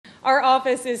Our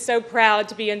office is so proud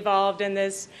to be involved in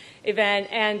this event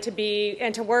and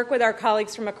to work with our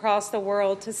colleagues from across the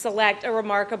world to select a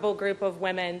remarkable group of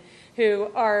women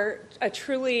who are a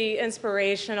truly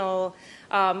inspirational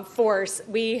force.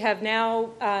 We have now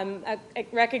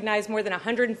recognized more than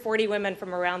 140 women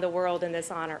from around the world in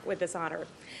with this honor.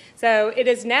 So it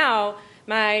is now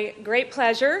my great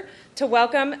pleasure to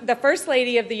welcome the First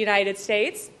Lady of the United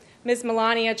States, Ms.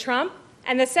 Melania Trump,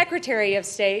 and the Secretary of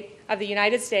State of the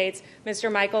United States,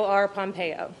 Mr. Michael R.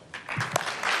 Pompeo.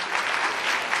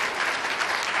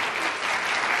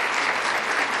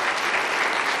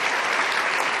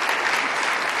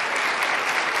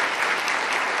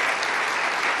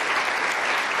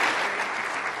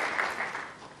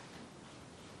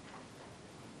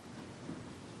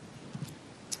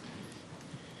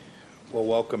 Well,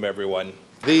 welcome everyone.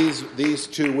 These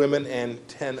two women and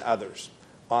 10 others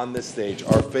on this stage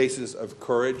are faces of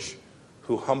courage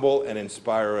who humble and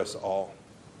inspire us all.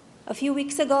 A few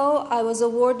weeks ago, I was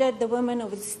awarded the Women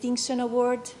of Distinction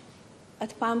Award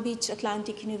at Palm Beach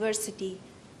Atlantic University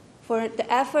for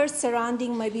the efforts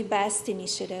surrounding my Be Best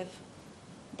initiative.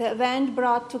 The event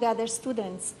brought together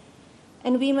students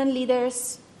and women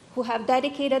leaders who have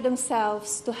dedicated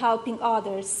themselves to helping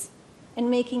others and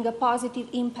making a positive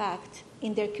impact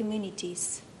in their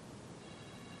communities.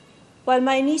 While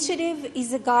my initiative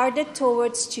is guarded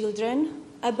towards children,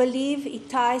 I believe it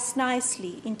ties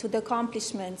nicely into the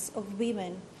accomplishments of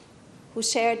women who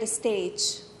share the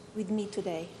stage with me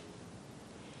today.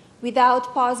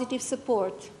 Without positive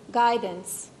support,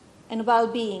 guidance, and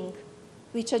well-being,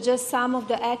 which are just some of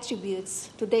the attributes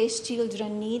today's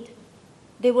children need,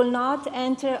 they will not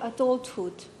enter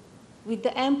adulthood with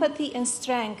the empathy and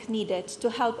strength needed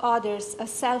to help others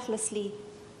as selflessly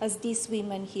as these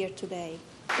women here today.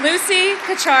 Lucy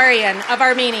Kocharyan of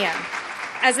Armenia.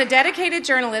 As a dedicated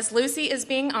journalist, Lucy is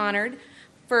being honored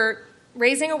for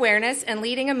raising awareness and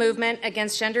leading a movement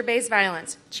against gender-based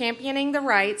violence, championing the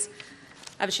rights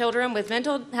of children with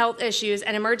mental health issues,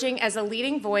 and emerging as a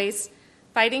leading voice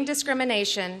fighting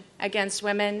discrimination against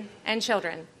women and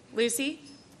children. Lucy,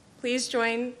 please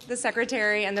join the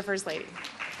Secretary and the First Lady.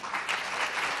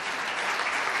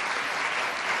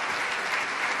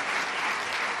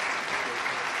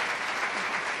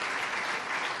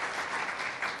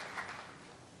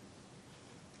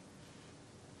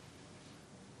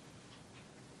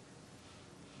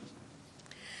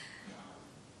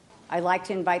 I'd like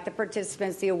to invite the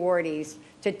participants, the awardees,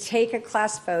 to take a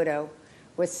class photo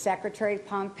with Secretary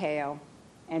Pompeo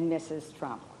and Mrs.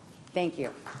 Trump. Thank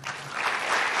you.